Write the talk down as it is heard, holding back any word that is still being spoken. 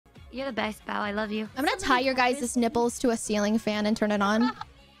You're the best, Bao. I love you. I'm gonna tie your guys' nipples to a ceiling fan and turn it on.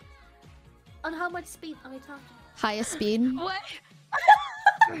 On how much speed are we talking? Highest speed. What?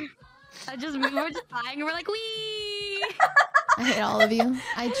 we were just flying and we're like, wee! I hate all of you.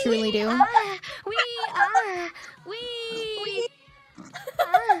 I truly do.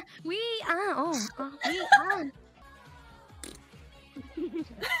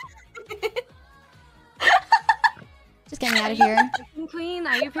 Just get me out of here. Queen,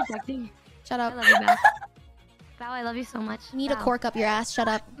 are you protecting? Shut up. I love you, Bao. Bao, I love you so much. You need a cork up your ass. Shut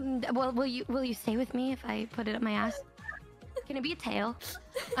up. Well, will you stay with me if I put it up my ass? Can it be a tail?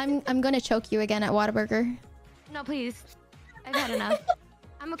 I'm gonna choke you again at Whataburger. No, please. I've had enough.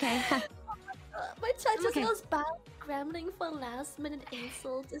 I'm okay. My chat just feels bad. Scrambling for last minute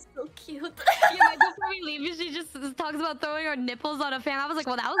insult is so cute. Yeah, right before we leave, she just talks about throwing her nipples on a fan. I was like,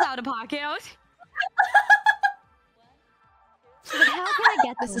 well, that was out of pocket. She's like, how can I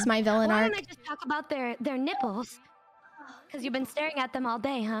get This is my villain Why arc. don't I just talk about their nipples? Because you've been staring at them all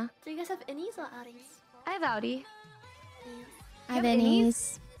day, huh? Do you guys have innies or outies? I have outie. I have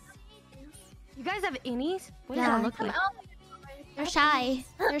innies. You guys have innies? What does Yeah. that look like? They're shy.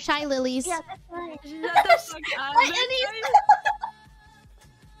 They're shy lilies. Yeah, that's right. What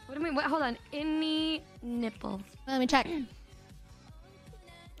do you mean? Wait, hold on. Innie nipple. Let me check.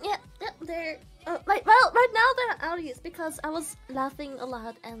 Yeah, they're right now they're outies because I was laughing a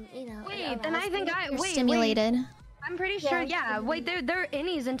lot and you know. Wait, then I think You're stimulated. I'm pretty sure. Yeah. Wait, they're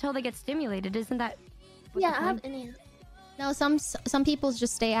innies until they get stimulated. Isn't that? Yeah, I have innies. No, some people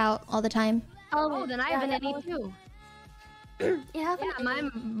just stay out all the time. Oh, then I have an innie too. Yeah,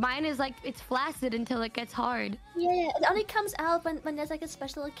 mine is like it's flaccid until it gets hard. Yeah, it only comes out when there's like a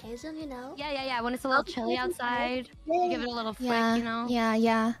special occasion, you know. Yeah. When it's a little chilly outside, you give it a little flick, you know.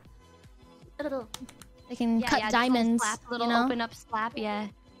 Yeah. A little. They can cut diamonds. Slap, little you know? open up slap. Yeah.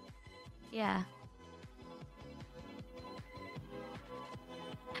 Yeah,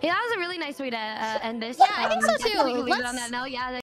 that was a really nice way to end this. Yeah, I think so too. Leave it on that note. Yeah.